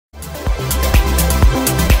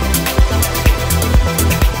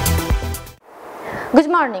Good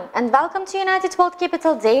morning and welcome to United World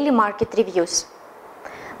Capital Daily Market Reviews.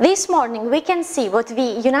 This morning we can see what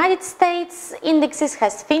the United States indexes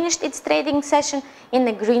has finished its trading session in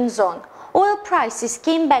the green zone. Oil prices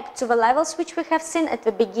came back to the levels which we have seen at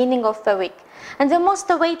the beginning of the week. And the most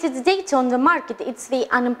awaited data on the market is the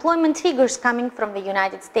unemployment figures coming from the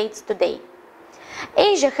United States today.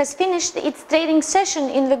 Asia has finished its trading session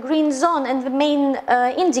in the green zone and the main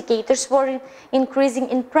indicators were increasing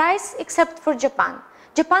in price except for Japan.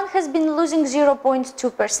 Japan has been losing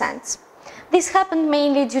 0.2%. This happened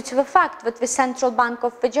mainly due to the fact that the Central Bank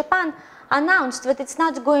of Japan announced that it's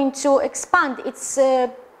not going to expand its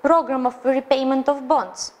program of repayment of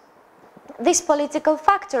bonds. This political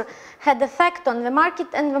factor had effect on the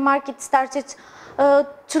market and the market started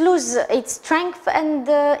to lose its strength, and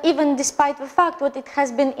even despite the fact that it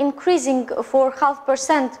has been increasing for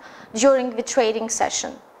 0.5% during the trading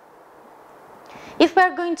session. If we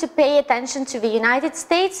are going to pay attention to the United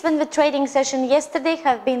States, then the trading session yesterday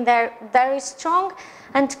have been very strong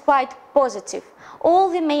and quite positive.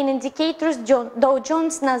 All the main indicators, Dow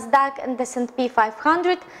Jones, Nasdaq and S&P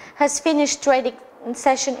 500 has finished trading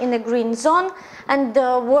session in a green zone and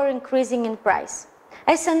were increasing in price.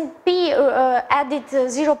 S&P added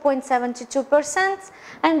 0.72%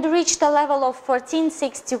 and reached a level of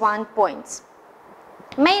 1461 points.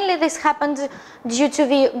 Mainly this happened due to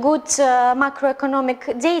the good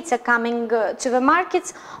macroeconomic data coming to the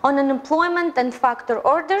markets on unemployment and factor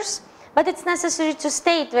orders. But it's necessary to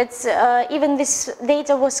state that even this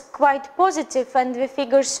data was quite positive and the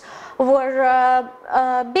figures were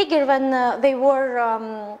bigger than they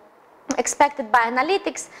were expected by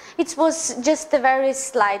analytics. It was just a very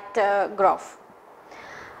slight growth.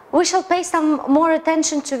 We shall pay some more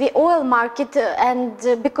attention to the oil market and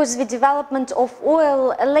because the development of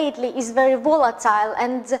oil lately is very volatile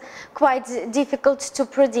and quite difficult to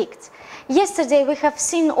predict. Yesterday we have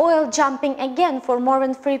seen oil jumping again for more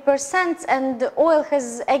than 3% and oil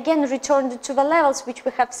has again returned to the levels which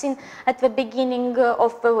we have seen at the beginning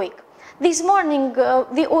of the week. This morning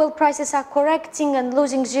the oil prices are correcting and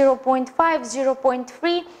losing 0.5,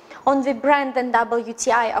 0.3 on the Brent and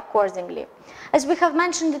WTI accordingly. As we have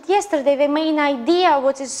mentioned it yesterday, the main idea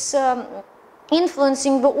what is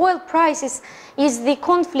influencing the oil prices is the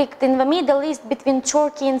conflict in the Middle East between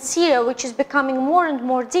Turkey and Syria, which is becoming more and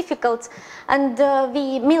more difficult, and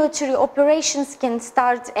the military operations can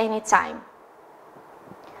start anytime.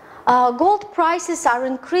 Gold prices are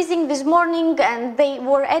increasing this morning and they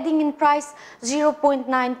were adding in price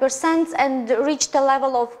 0.9% and reached a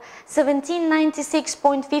level of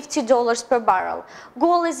 $1796.50 per barrel.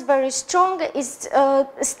 Gold is very strong, is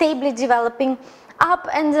stably developing up,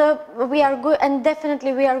 and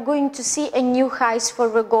definitely we are going to see a new highs for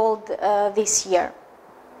the gold this year.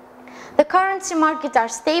 The currency markets are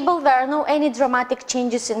stable, there are no any dramatic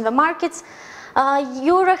changes in the markets.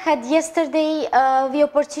 Euro had yesterday the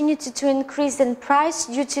opportunity to increase in price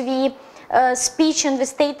due to the speech and the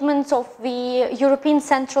statements of the European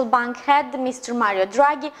Central Bank head, Mr. Mario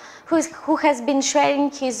Draghi, who has been sharing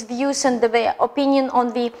his views and the opinion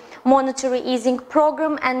on the monetary easing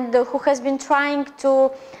program, and who has been trying to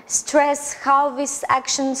stress how these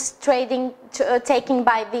actions taken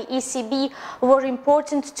by the ECB were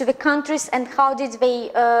important to the countries and how did they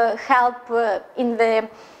help in the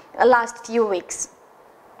last few weeks.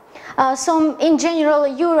 So in general,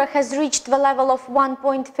 euro has reached the level of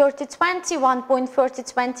 1.3020,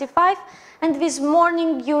 1.3025, and this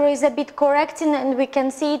morning euro is a bit correcting and we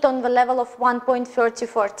can see it on the level of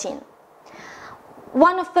 1.3014.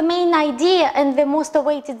 One of the main idea and the most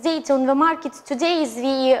awaited data on the market today is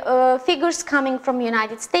the figures coming from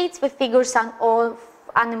United States, the figures of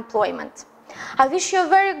unemployment. I wish you a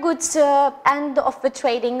very good end of the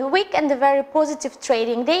trading week and a very positive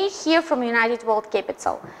trading day here from United World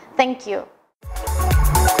Capital. Thank you.